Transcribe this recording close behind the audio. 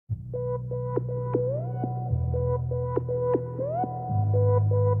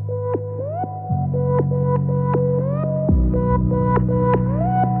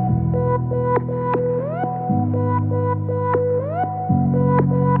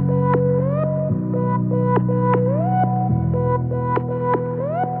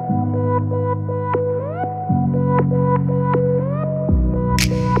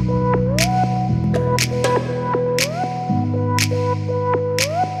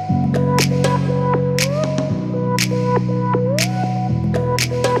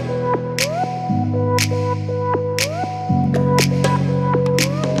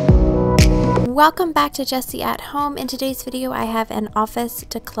Welcome back to Jessie at Home. In today's video I have an office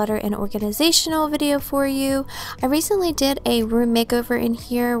declutter and organizational video for you. I recently did a room makeover in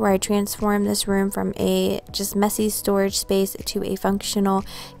here where I transformed this room from a just messy storage space to a functional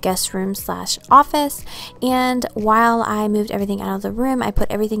guest room slash office, and while I moved everything out of the room I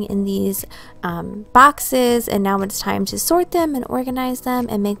put everything in these boxes, and now it's time to sort them and organize them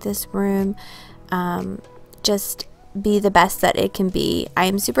and make this room just be the best that it can be. I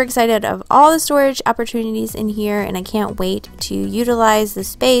am super excited of all the storage opportunities in here, and I can't wait to utilize the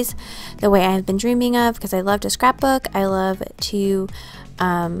space the way I have been dreaming of, because I love to scrapbook, I love to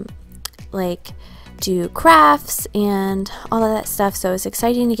like do crafts and all of that stuff, so it's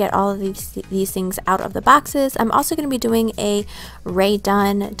exciting to get all of these things out of the boxes. I'm also going to be doing a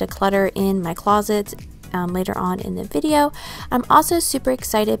Done declutter in my closets later on in the video. I'm also super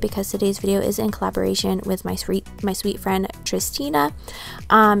excited because today's video is in collaboration with my sweet friend Tristina.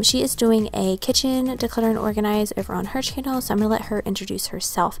 She is doing a kitchen declutter and organize over on her channel, so I'm gonna let her introduce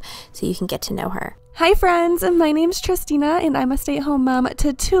herself so you can get to know her. Hi friends, my name's Tristina and I'm a stay-at-home mom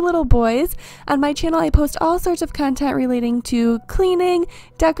to 2 little boys. On my channel I post all sorts of content relating to cleaning,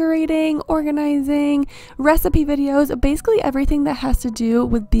 decorating, organizing, recipe videos, basically everything that has to do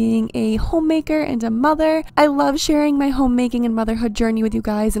with being a homemaker and a mother. I love sharing my homemaking and motherhood journey with you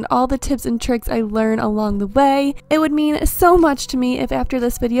guys and all the tips and tricks I learn along the way. It would mean so much to me if after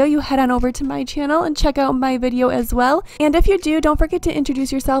this video you head on over to my channel and check out my video as well. And if you do, don't forget to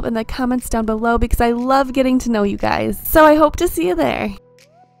introduce yourself in the comments down below because I love getting to know you guys. So I hope to see you there.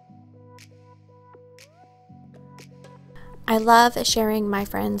 I love sharing my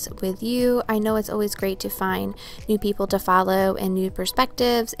friends with you. I know it's always great to find new people to follow and new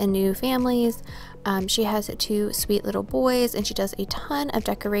perspectives and new families. She has 2 sweet little boys and she does a ton of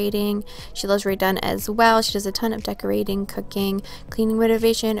decorating. She loves Done as well. She does a ton of decorating, cooking, cleaning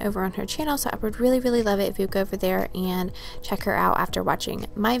motivation over on her channel, so I would really love it if you go over there and check her out after watching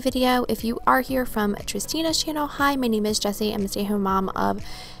my video. If you are here from Tristina's channel, hi, my name is Jessie. I'm a stay-at-home mom of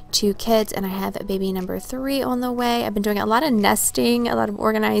 2 kids and I have a baby number 3 on the way. I've been doing a lot of nesting, a lot of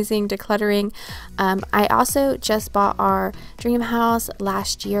organizing, decluttering. I also just bought our dream house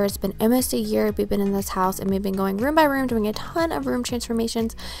last year. It's been almost a year we've been in this house and we've been going room by room doing a ton of room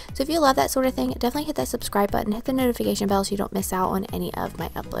transformations. So if you love that sort of thing, definitely hit that subscribe button, hit the notification bell so you don't miss out on any of my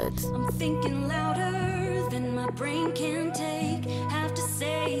uploads. I'm thinking louder than my brain can take. Have to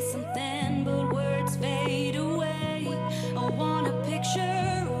say something but words fade away. I want a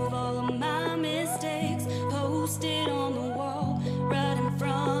picture of all of my mistakes posted on the wall right in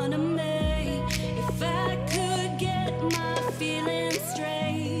front of me. If I could get my feelings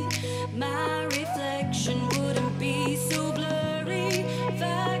straight, my reflection wouldn't be so blurry. If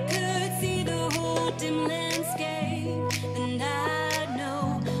I could see the whole dim landscape, then I'd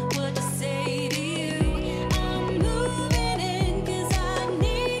know what to say to you. I'm moving in 'cause I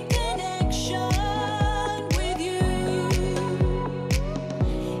need connection with you.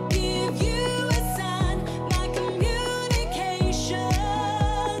 Give you a sign, my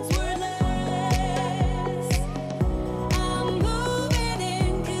communication's wordless. I'm moving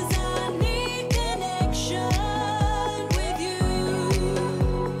in 'cause I need connection with you.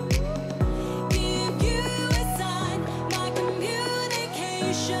 Give you a sign, my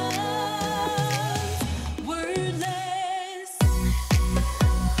communication's wordless.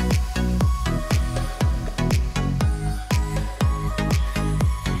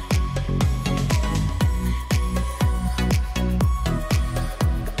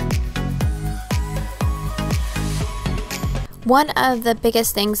 One of the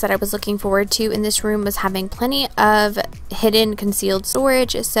biggest things that I was looking forward to in this room was having plenty of hidden concealed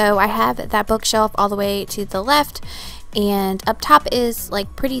storage. So I have that bookshelf all the way to the left, and up top is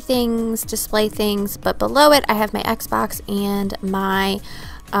like pretty things, display things, but below it I have my Xbox and my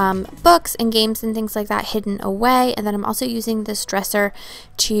books and games and things like that hidden away. And then I'm also using this dresser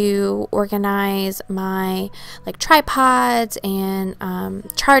to organize my like tripods and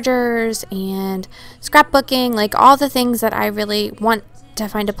chargers and scrapbooking, like all the things that I really want to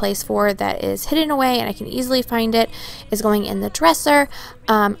find a place for that is hidden away and I can easily find it is going in the dresser.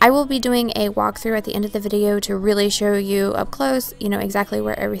 I will be doing a walkthrough at the end of the video to really show you up close, you know, exactly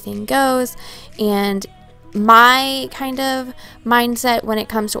where everything goes and my kind of mindset when it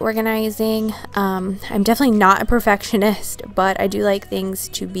comes to organizing. I'm definitely not a perfectionist, but I do like things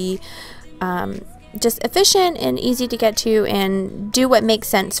to be just efficient and easy to get to and do what makes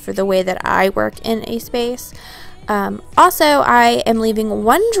sense for the way that I work in a space. Also, I am leaving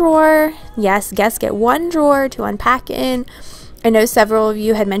one drawer. Yes, guests get one drawer to unpack in. I know several of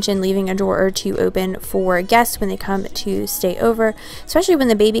you had mentioned leaving a drawer or two open for guests when they come to stay over, especially when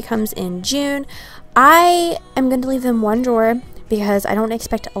the baby comes in June. I am going to leave them one drawer because I don't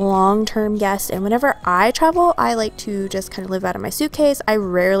expect long-term guests, and whenever I travel, I like to just kind of live out of my suitcase. I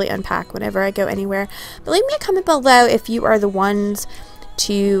rarely unpack whenever I go anywhere. But leave me a comment below if you are the ones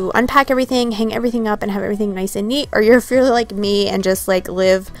to unpack everything, hang everything up, and have everything nice and neat, or if you're like me and just like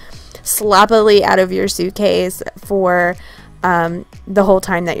live sloppily out of your suitcase for the whole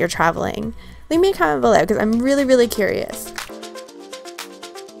time that you're traveling. Leave me a comment below because I'm really curious.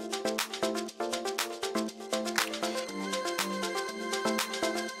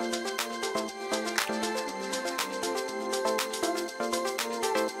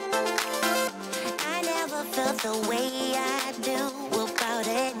 I never felt the way I do about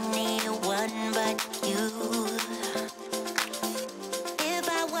anyone but you. If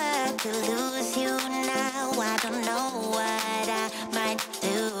I were to lose you now, I don't know what I might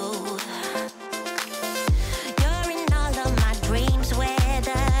do. You're in all of my dreams,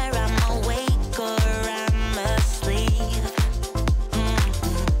 whether I'm awake or I'm asleep.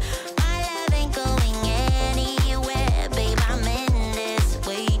 My love ain't going anywhere, babe, I'm in this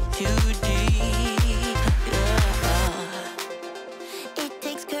way too deep. It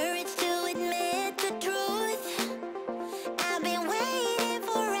takes courage to admit the truth. I've been waiting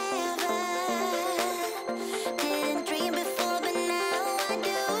forever. Didn't dream before, but now I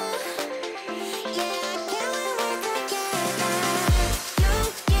do. Yeah, I can't wait we're together. You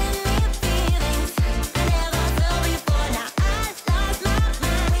give me feelings I never felt before. Now I lost my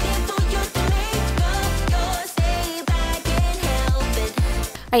mind waiting for you to make up your say, but I can't help it.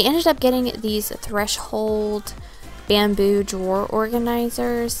 I ended up getting these threshold bamboo drawer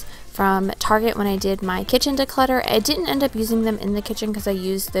organizers from Target when I did my kitchen declutter. I didn't end up using them in the kitchen because I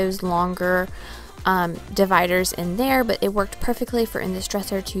used those longer dividers in there, but it worked perfectly for in this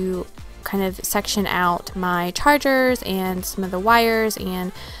dresser to kind of section out my chargers and some of the wires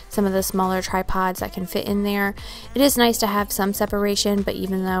and some of the smaller tripods that can fit in there. It is nice to have some separation, but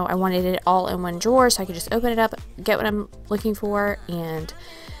even though I wanted it all in one drawer so I could just open it up, get what I'm looking for, and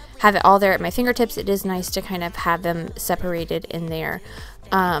have it all there at my fingertips, it is nice to kind of have them separated in there.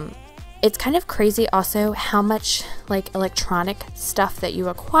 It's kind of crazy also how much like electronic stuff that you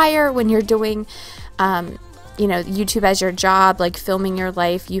acquire when you're doing you know, YouTube as your job, like filming your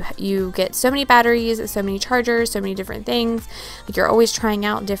life. You get so many batteries, so many chargers, so many different things. Like you're always trying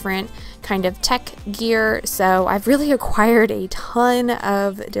out different kind of tech gear. So I've really acquired a ton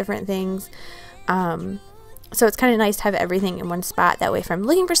of different things. So it's kind of nice to have everything in one spot. That way if I'm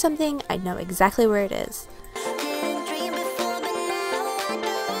looking for something, I know exactly where it is. Didn't dream before, but now I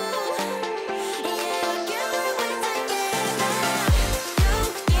do. Yeah, I can't wait we're together.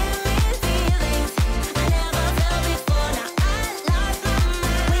 You give me feelings I never felt before. Now I lost my mind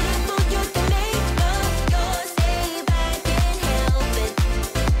waiting for you to make up your say, but I can't help it.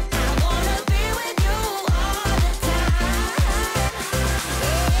 I wanna be with you all the time.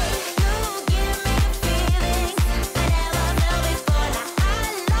 You give me feelings I never felt before. Now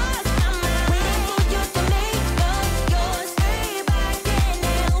I lost my mind waiting for you to make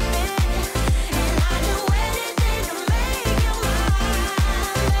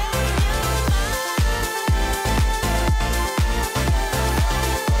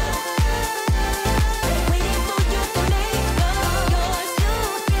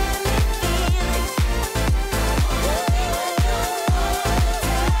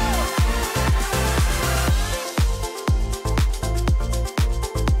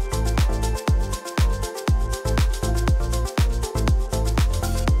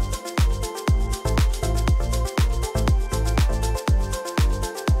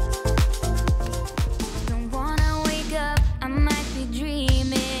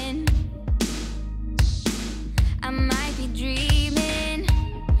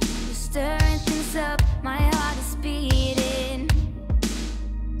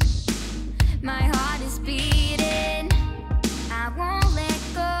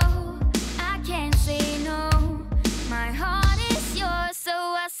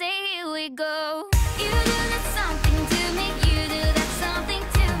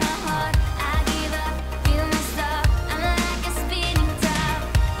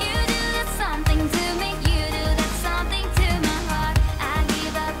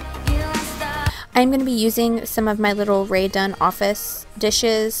I'm going to be using some of my little Rae Dunn office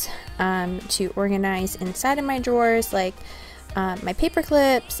dishes to organize inside of my drawers, like my paper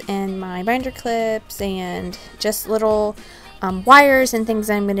clips and my binder clips and just little wires and things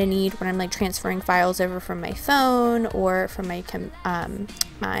I'm going to need when I'm like transferring files over from my phone or from my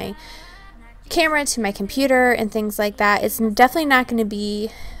my camera to my computer and things like that. It's definitely not going to be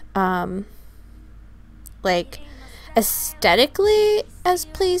like aesthetically as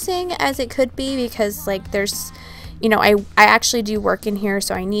pleasing as it could be, because like there's, you know, I actually do work in here,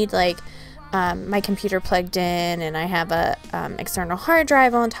 so I need like my computer plugged in, and I have a external hard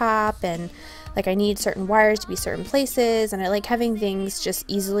drive on top, and like I need certain wires to be certain places, and I like having things just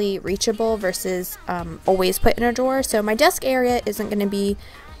easily reachable versus always put in a drawer. So my desk area isn't going to be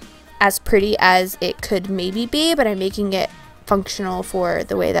as pretty as it could maybe be, but I'm making it functional for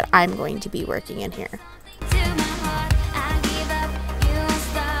the way that I'm going to be working in here.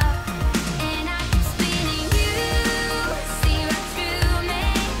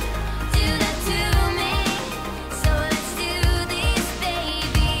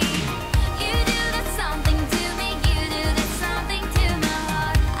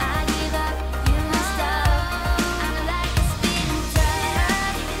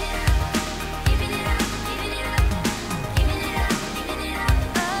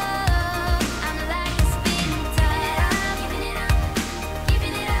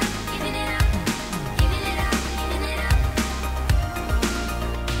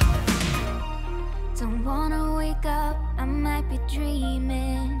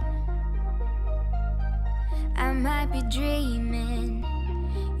 Dreaming,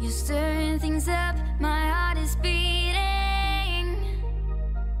 you're stirring things up, my heart is beating.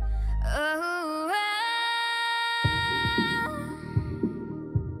 Oh,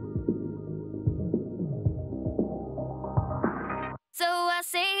 so I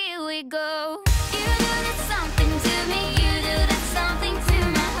say here we go. You do that something to me, you do that something to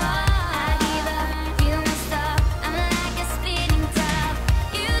my heart. I give up, you won't stop, I'm like a spinning top.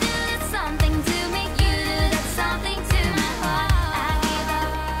 You do that something to me, you do that something to my heart. I give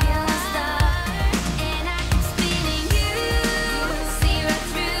up, you won't stop, and I keep spinning. You see right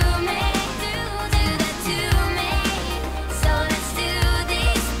through me, do that to me. So let's do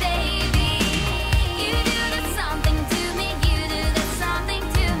this, baby. You do that something to me, you do that something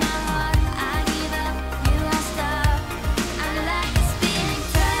to my heart. I give up, you won't stop, I'm like a spinning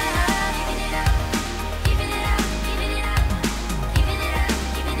top. Giving it up, giving it up, giving it up, giving it up,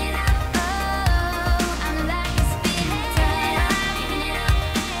 giving it up. Oh, I'm like a spinning top. Giving it up,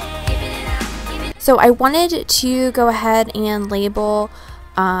 giving it up, giving it up. So I wanted to go ahead and label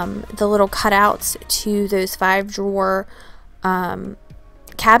the little cutouts to those 5-drawer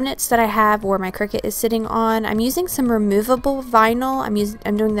cabinets that I have where my Cricut is sitting on. I'm using some removable vinyl.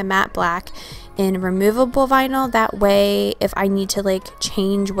 I'm doing the matte black in removable vinyl. That way, if I need to like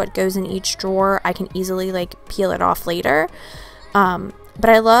change what goes in each drawer, I can easily like peel it off later. But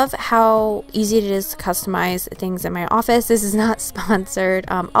I love how easy it is to customize things in my office. This is not sponsored,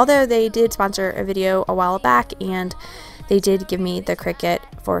 although they did sponsor a video a while back, and they did give me the Cricut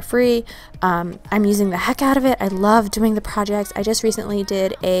for free. I'm using the heck out of it. I love doing the projects. I just recently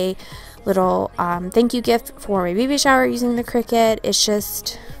did a little thank you gift for my baby shower using the Cricut. It's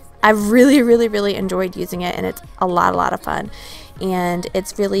just, I've really enjoyed using it, and it's a lot of fun. And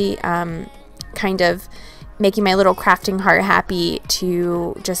it's really kind of making my little crafting heart happy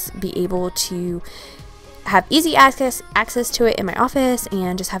to just be able to have easy access to it in my office,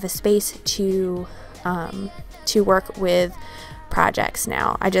 and just have a space to work with projects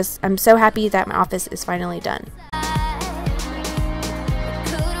now. I'm so happy that my office is finally done.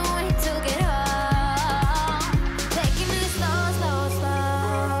 Couldn't wait to get home. Taking me slow, slow,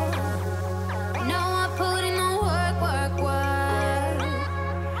 slow. No, I put in the work.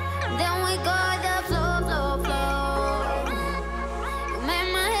 Then we got the flow. You made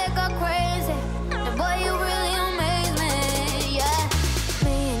my head go crazy. The boy, you really amaze me. Yeah,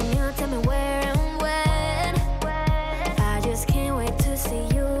 me and you, tell me where and when. I just can't wait to see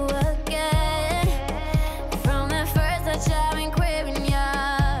you again. From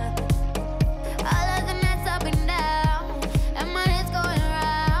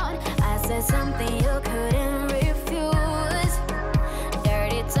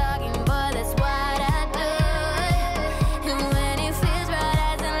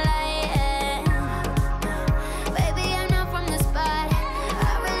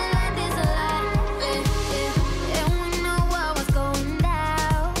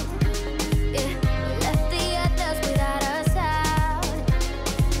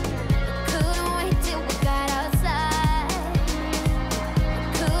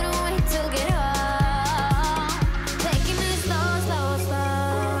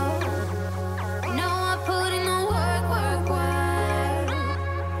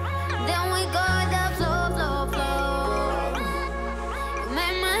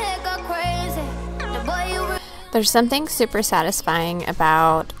There's something super satisfying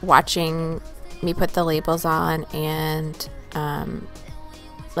about watching me put the labels on and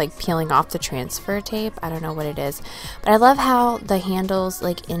like peeling off the transfer tape. I don't know what it is, but I love how the handles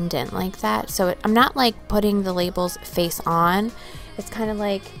like indent like that. So I'm not like putting the labels face on. It's kind of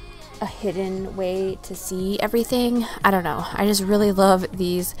like a hidden way to see everything. I don't know. I just really love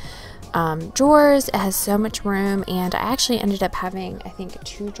these drawers. It has so much room, and I actually ended up having, I think,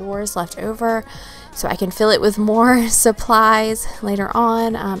 2 drawers left over so I can fill it with more supplies later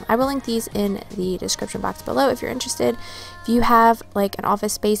on. I will link these in the description box below if you're interested. If you have like an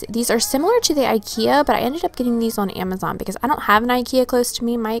office space, these are similar to the IKEA, but I ended up getting these on Amazon because I don't have an IKEA close to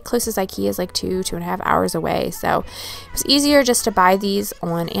me. My closest IKEA is like 2.5 hours away, so it was easier just to buy these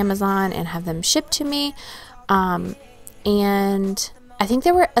on Amazon and have them shipped to me. And I think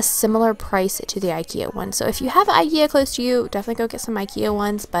they were a similar price to the IKEA one. So if you have IKEA close to you, definitely go get some IKEA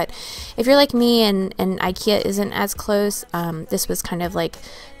ones. But if you're like me and IKEA isn't as close, this was kind of like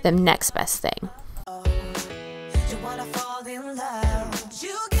the next best thing.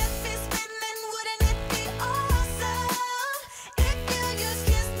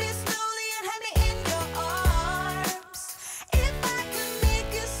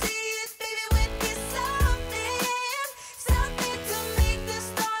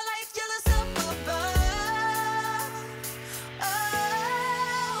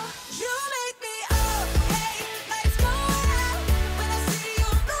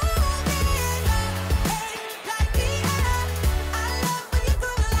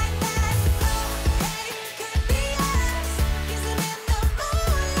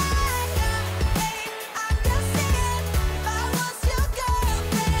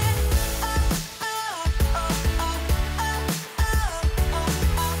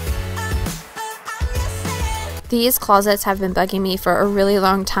 These closets have been bugging me for a really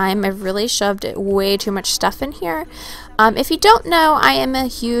long time. I've really shoved way too much stuff in here. If you don't know, I am a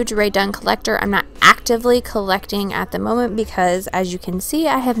huge Rae Dunn collector. I'm not actively collecting at the moment because, as you can see,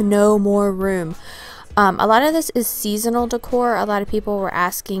 I have no more room. A lot of this is seasonal decor. A lot of people were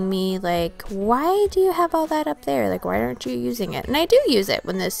asking me, like, why do you have all that up there? Like, why aren't you using it? And I do use it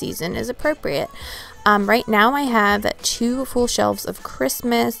when this season is appropriate. Right now I have 2 full shelves of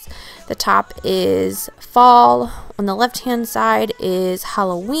Christmas. The top is fall. On the left hand side is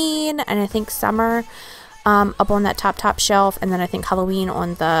Halloween, and I think summer up on that top shelf, and then I think Halloween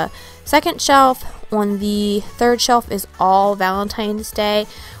on the second shelf. On the third shelf is all Valentine's Day.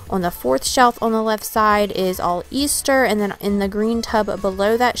 On the 4th shelf on the left side is all Easter, and then in the green tub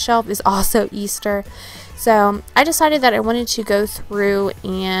below that shelf is also Easter. So I decided that I wanted to go through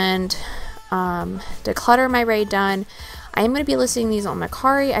and declutter my Rae Dunn. I am going to be listing these on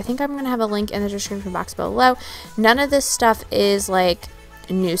Konmari. I think I'm going to have a link in the description box below. None of this stuff is like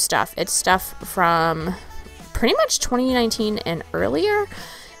new stuff. It's stuff from pretty much 2019 and earlier.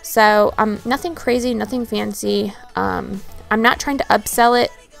 So nothing crazy, nothing fancy. I'm not trying to upsell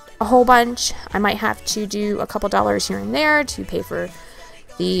it a whole bunch. I might have to do a couple dollars here and there to pay for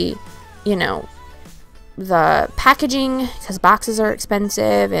the, you know, the packaging, because boxes are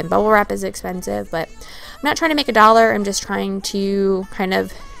expensive and bubble wrap is expensive. But I'm not trying to make a dollar. I'm just trying to kind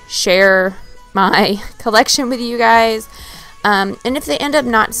of share my collection with you guys. And if they end up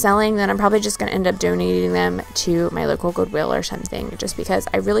not selling, then I'm probably just going to end up donating them to my local Goodwill or something, just because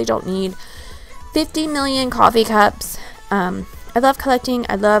I really don't need 50 million coffee cups. I love collecting,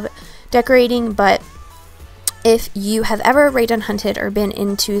 I love decorating, but if you have ever Rae Dunn hunted or been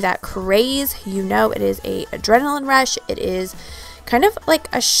into that craze, you know it is a adrenaline rush. It is kind of like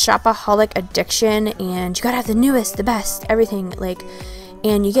a shopaholic addiction, and you gotta have the newest, the best, everything, like,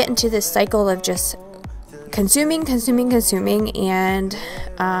 and you get into this cycle of just consuming, and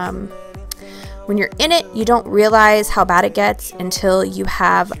when you're in it, you don't realize how bad it gets until you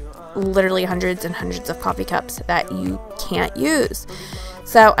have literally hundreds and hundreds of coffee cups that you can't use.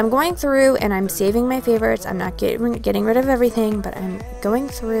 So I'm going through and I'm saving my favorites. I'm not getting rid of everything, but I'm going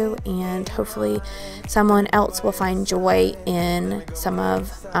through, and hopefully someone else will find joy in some of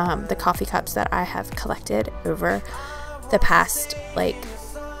the coffee cups that I have collected over the past like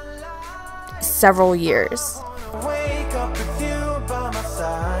several years. Wake up with you by my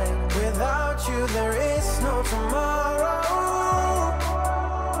side. Without you there is no tomorrow.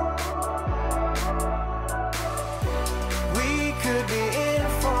 We could be in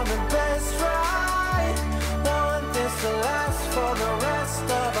for the best ride. Want this to last for the rest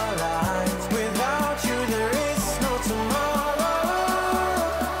of our lives. Without you there is no tomorrow.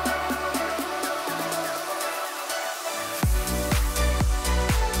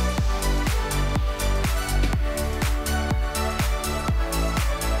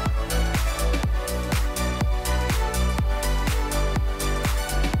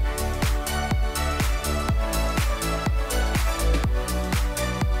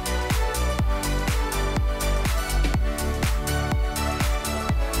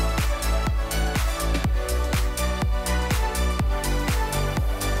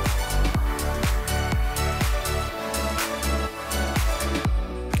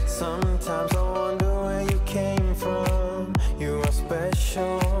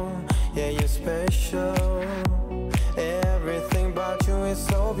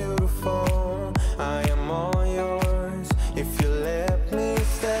 beautiful. I am all yours if you let me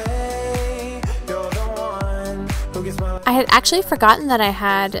stay. You're the one who gets my... I had actually forgotten that I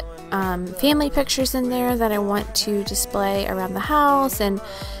had family pictures in there that I want to display around the house, and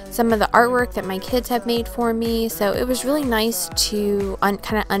some of the artwork that my kids have made for me. So it was really nice to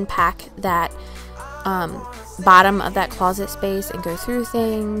kind of unpack that bottom of that closet space and go through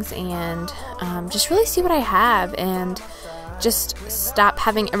things and just really see what I have and just stop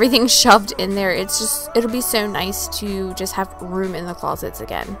having everything shoved in there. It'll be so nice to just have room in the closets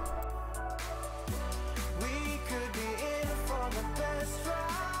again.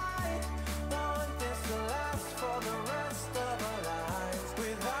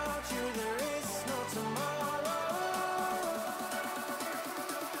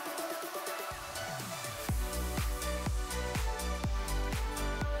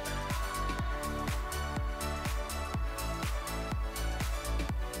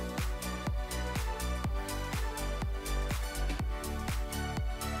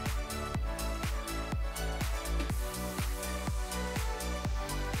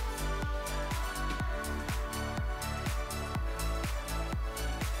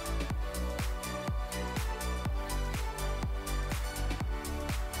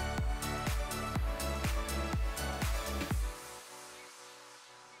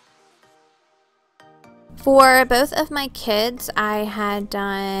 For both of my kids, I had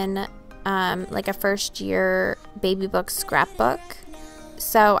done like a first year baby book scrapbook.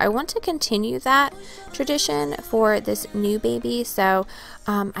 So I want to continue that tradition for this new baby. So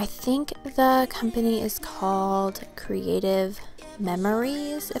I think the company is called Creative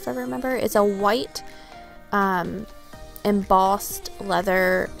Memories, if I remember. It's a white embossed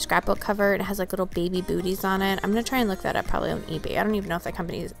leather scrapbook cover. It has like little baby booties on it. I'm gonna try and look that up probably on eBay. I don't even know if that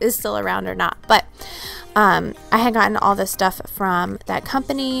company is still around or not, but I had gotten all this stuff from that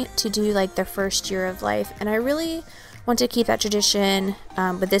company to do like their first year of life, and I really want to keep that tradition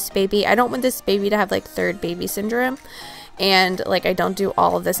with this baby. I don't want this baby to have like third baby syndrome, and like I don't do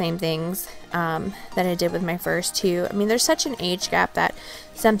all of the same things that I did with my first two. I mean, there's such an age gap that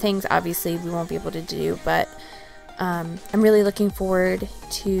some things obviously we won't be able to do, but I'm really looking forward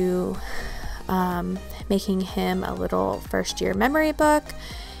to making him a little first year memory book.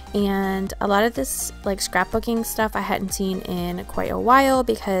 And a lot of this like scrapbooking stuff I hadn't seen in quite a while,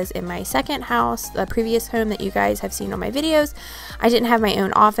 because in my second house, the previous home that you guys have seen on my videos, I didn't have my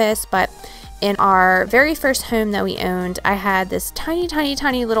own office. But in our very first home that we owned, I had this tiny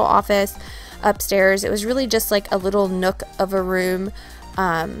little office upstairs. It was really just like a little nook of a room,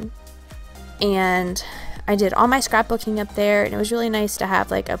 and I did all my scrapbooking up there, and it was really nice to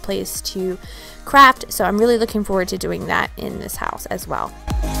have like a place to craft. So I'm really looking forward to doing that in this house as well.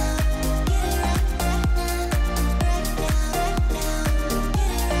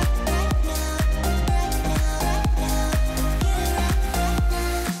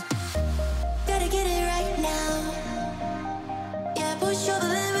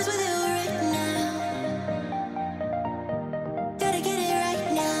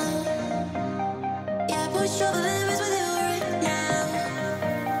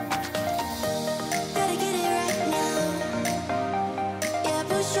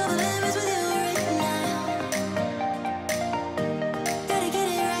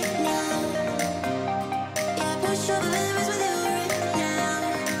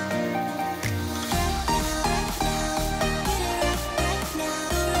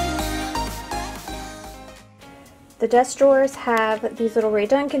 The desk drawers have these little Rae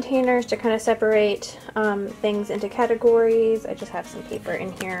Dunn containers to kind of separate things into categories. I just have some paper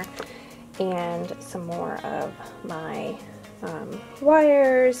in here and some more of my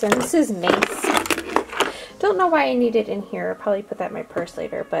wires, and this is mace. Don't know why I need it in here. I'll probably put that in my purse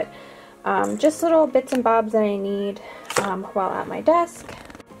later, but just little bits and bobs that I need while at my desk.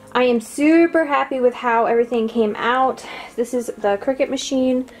 I am super happy with how everything came out. This is the Cricut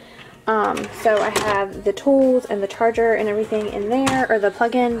machine. So I have the tools and the charger and everything in there, or the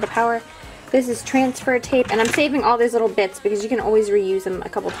plug-in, the power. This is transfer tape, and I'm saving all these little bits because you can always reuse them a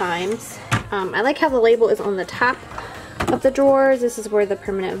couple times. I like how the label is on the top of the drawers. This is where the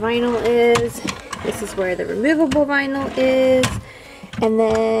permanent vinyl is. This is where the removable vinyl is. And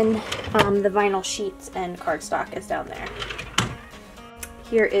then the vinyl sheets and cardstock is down there.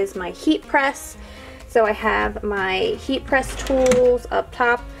 Here is my heat press. So I have my heat press tools up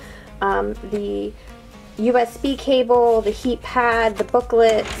top. The USB cable, the heat pad, the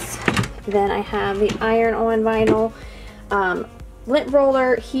booklets, then I have the iron-on vinyl, lint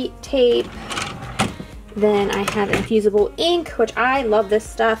roller, heat tape, then I have infusible ink, which I love this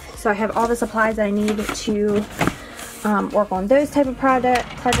stuff, so I have all the supplies that I need to work on those type of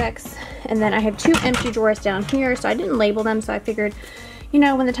projects. And then I have 2 empty drawers down here, so I didn't label them, so I figured, you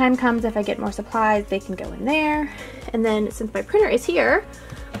know, when the time comes, if I get more supplies, they can go in there. And then since my printer is here,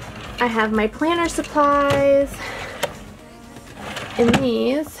 I have my planner supplies in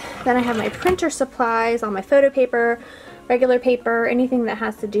these. Then I have my printer supplies, all my photo paper, regular paper, anything that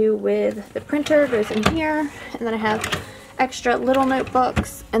has to do with the printer goes in here. And then I have extra little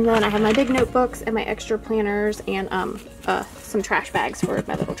notebooks, and then I have my big notebooks and my extra planners and some trash bags for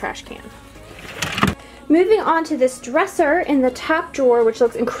my little trash can. Moving on to this dresser in the top drawer, which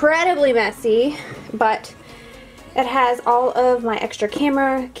looks incredibly messy, but it has all of my extra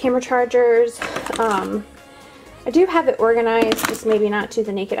camera chargers. I do have it organized, just maybe not to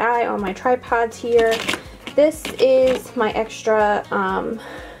the naked eye, on my tripods here. This is my extra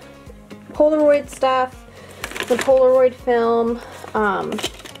Polaroid stuff, the Polaroid film,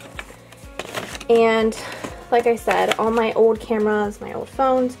 and like I said, all my old cameras, my old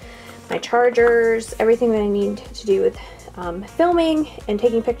phones, my chargers, everything that I need to do with filming and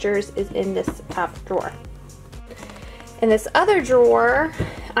taking pictures is in this top drawer. In this other drawer,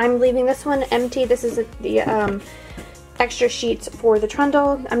 I'm leaving this one empty. This is the extra sheets for the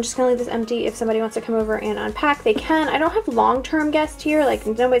trundle. I'm just gonna leave this empty. If somebody wants to come over and unpack, they can. I don't have long-term guests here, like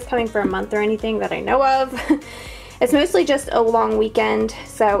nobody's coming for a month or anything that I know of. It's mostly just a long weekend,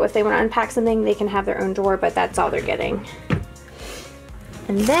 so if they want to unpack something, they can have their own drawer, but that's all they're getting.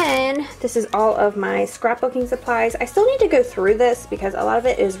 And then this is all of my scrapbooking supplies. I still need to go through this because a lot of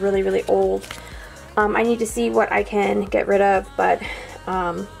it is really, really old. I need to see what I can get rid of, but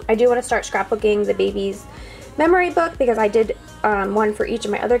I do want to start scrapbooking the baby's memory book because I did one for each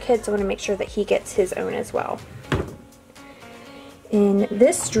of my other kids, so I want to make sure that he gets his own as well. In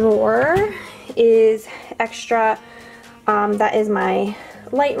this drawer is extra, that is my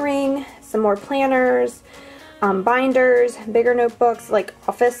light ring, some more planners, binders, bigger notebooks, like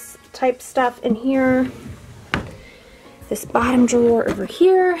office type stuff in here. This bottom drawer over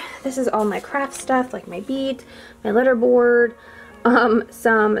here, this is all my craft stuff, like my beads, my letter board,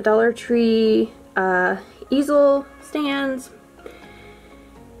 some Dollar Tree easel stands,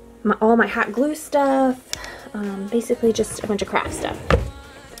 all my hot glue stuff, basically just a bunch of craft stuff.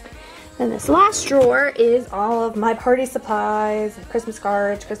 Then this last drawer is all of my party supplies, Christmas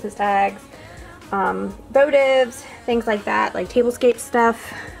cards, Christmas tags, votives, things like that, like tablescape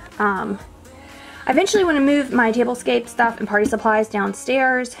stuff. I eventually want to move my tablescape stuff and party supplies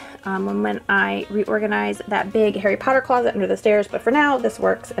downstairs when I reorganize that big Harry Potter closet under the stairs, but for now this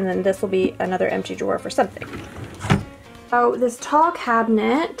works, and then this will be another empty drawer for something. So this tall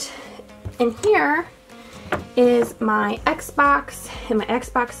cabinet in here is my Xbox and my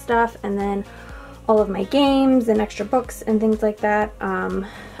Xbox stuff, and then all of my games and extra books and things like that.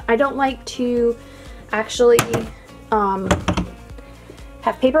 I don't like to actually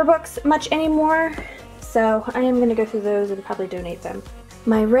have paper books much anymore, so I am going to go through those and probably donate them.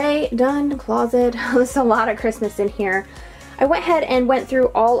 My Ray Dunn closet. There's a lot of Christmas in here. I went ahead and went through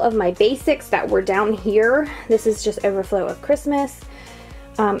all of my basics that were down here. This is just overflow of Christmas.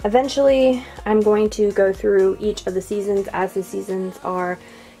 Eventually I'm going to go through each of the seasons as the seasons are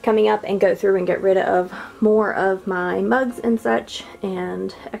coming up and go through and get rid of more of my mugs and such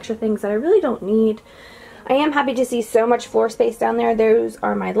and extra things that I really don't need. I am happy to see so much floor space down there. Those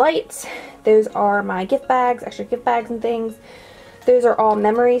are my lights. Those are my gift bags, extra gift bags and things. Those are all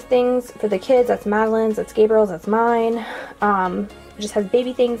memory things for the kids. That's Madeline's, that's Gabriel's, that's mine. It just has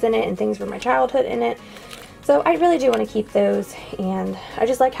baby things in it and things from my childhood in it. So I really do want to keep those, and I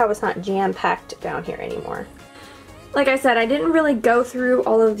just like how it's not jam-packed down here anymore. Like I said, I didn't really go through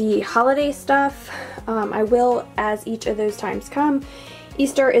all of the holiday stuff. I will as each of those times come.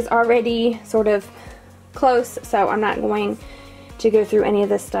 Easter is already sort of close, so I'm not going to go through any of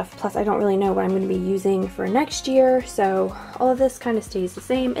this stuff. Plus I don't really know what I'm going to be using for next year, so all of this kind of stays the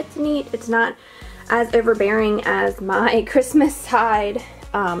same. It's neat. It's not as overbearing as my Christmas side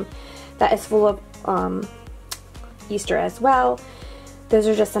that is full of Easter as well. Those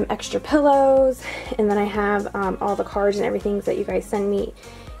are just some extra pillows, and then I have all the cards and everything that you guys send me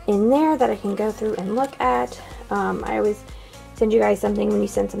in there that I can go through and look at. I always send you guys something when you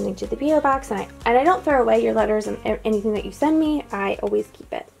send something to the PO box, and I don't throw away your letters and anything that you send me. I always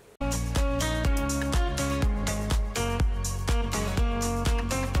keep it.